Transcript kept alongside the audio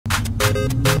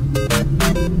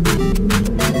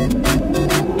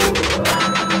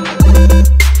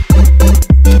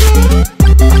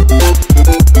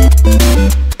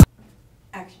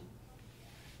Action.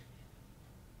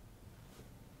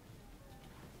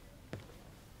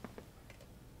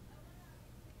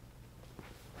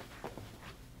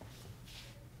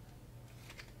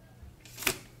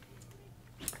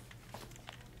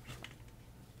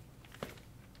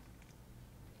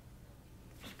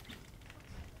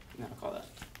 No, I'll call that.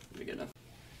 That'll be good enough.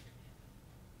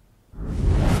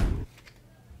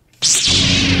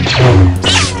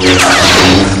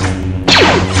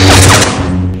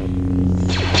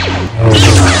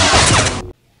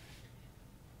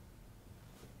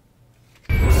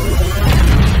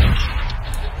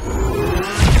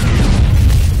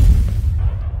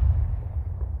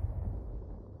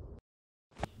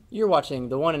 You're watching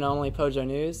the one and only Pojo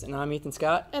News, and I'm Ethan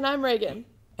Scott. And I'm Reagan.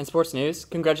 In sports news,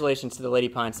 congratulations to the Lady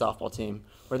Pine softball team,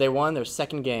 where they won their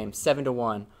second game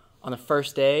 7-1 on the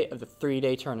first day of the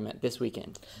 3-day tournament this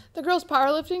weekend. The girls'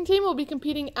 powerlifting team will be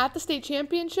competing at the state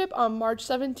championship on March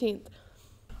 17th.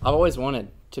 I've always wanted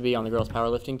to be on the girls'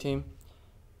 powerlifting team,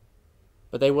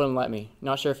 but they wouldn't let me.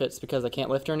 Not sure if it's because I can't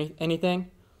lift or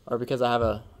anything, or because I have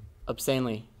a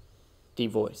obscenely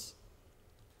deep voice.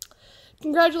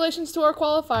 Congratulations to our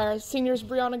qualifiers, seniors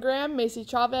Brianna Graham, Macy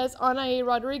Chavez, Anae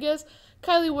Rodriguez,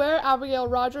 Kylie Ware, Abigail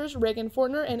Rogers, Reagan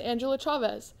Fortner, and Angela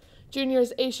Chavez.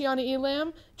 Juniors Ashiana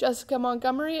Elam, Jessica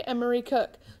Montgomery, and Marie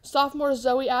Cook. Sophomores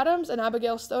Zoe Adams and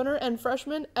Abigail Stoner, and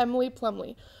freshman Emily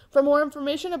Plumley. For more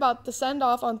information about the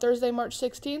send-off on Thursday, March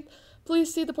 16th,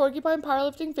 please see the Porcupine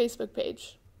Powerlifting Facebook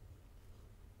page.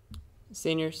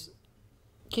 Seniors,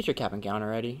 get your cap and gown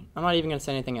already. I'm not even going to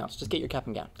say anything else. Just get your cap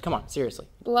and gown. Come on, seriously.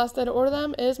 The last day to order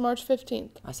them is March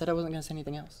 15th. I said I wasn't going to say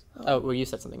anything else. Oh, well, you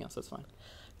said something else. That's fine.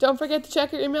 Don't forget to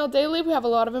check your email daily. We have a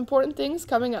lot of important things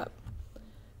coming up,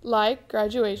 like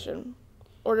graduation.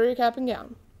 Order your cap and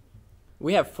gown.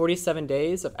 We have 47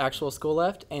 days of actual school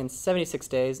left and 76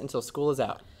 days until school is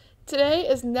out. Today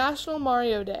is National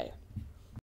Mario Day.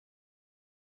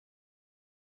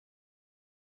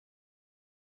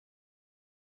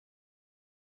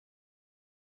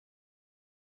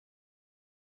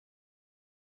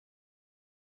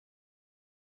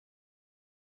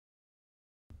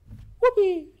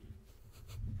 Whoopee!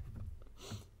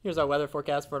 Here's our weather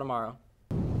forecast for tomorrow.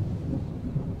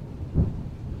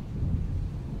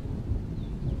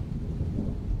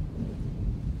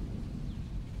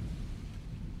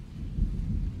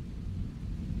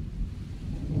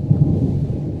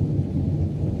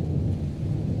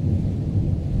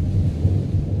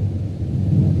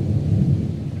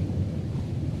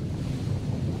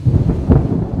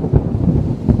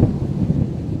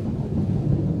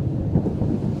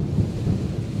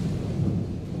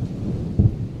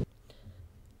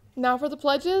 Now for the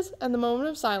pledges and the moment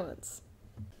of silence.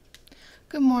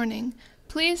 Good morning.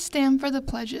 Please stand for the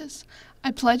pledges. I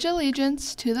pledge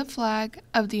allegiance to the flag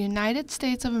of the United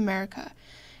States of America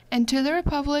and to the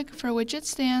republic for which it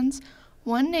stands,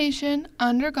 one nation,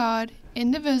 under God,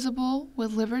 indivisible,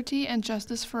 with liberty and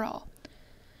justice for all.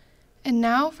 And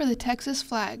now for the Texas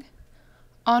flag.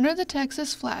 Honor the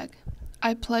Texas flag.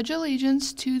 I pledge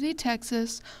allegiance to the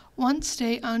Texas, one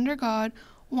state under God,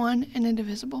 one and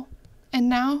indivisible. And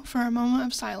now for a moment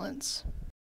of silence.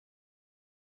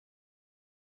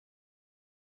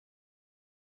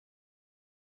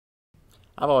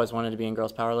 I've always wanted to be in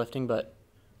girls powerlifting, but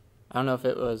I don't know if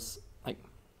it was like...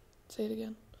 Say it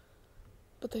again.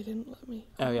 But they didn't let me.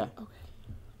 Oh, yeah. Okay.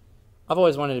 I've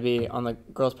always wanted to be on the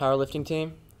girls powerlifting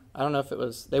team. I don't know if it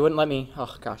was... They wouldn't let me...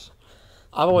 Oh, gosh.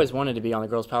 I've always wanted to be on the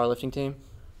girls powerlifting team,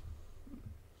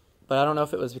 but I don't know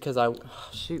if it was because I... Oh,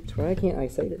 shoot, why can't I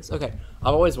say this? Okay.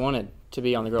 I've always wanted to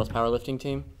be on the girls powerlifting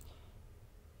team,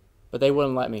 but they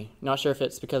wouldn't let me. Not sure if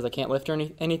it's because I can't lift or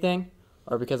anything,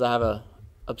 or because I have a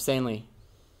obscenely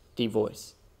deep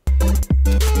voice.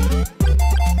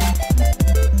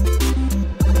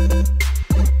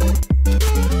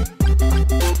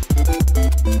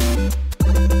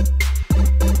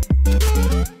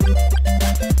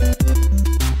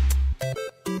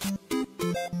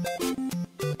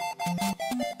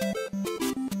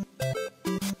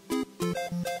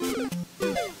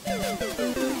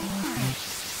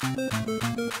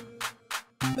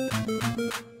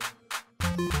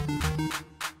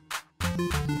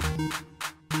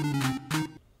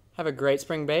 Have a great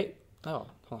spring break. Oh,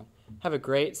 hold on. Have a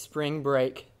great spring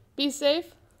break. Be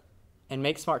safe. And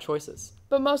make smart choices.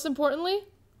 But most importantly,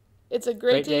 it's a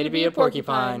great day to be a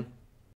porcupine.